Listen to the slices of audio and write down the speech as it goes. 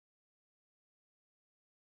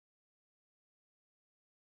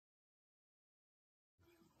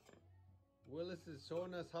Willis is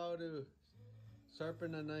showing us how to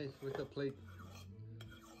sharpen a knife with a plate.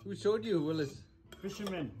 Who showed you, Willis?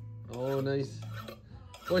 Fisherman. Oh, nice.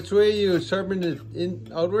 Which way you sharpen it?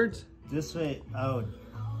 In outwards? This way, out.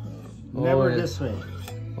 Never yeah. this way.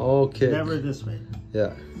 Okay. Never this way.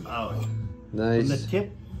 Yeah. Out. Nice. From the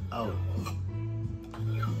tip, out.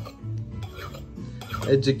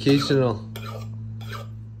 Educational.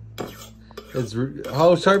 It's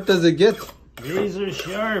how sharp does it get? Razor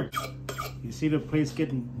sharp. You see the plate's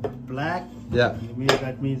getting black? Yeah.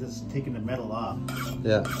 That means it's taking the metal off.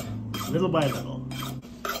 Yeah. Little by little.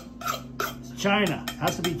 It's China.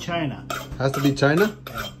 Has to be China. Has to be China?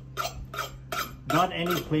 Yeah. Not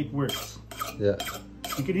any plate works. Yeah.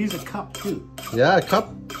 You could use a cup too. Yeah, a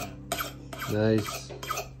cup. Nice.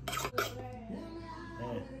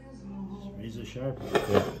 Yeah. Razor sharp.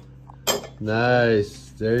 Yeah. Nice.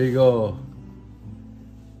 There you go.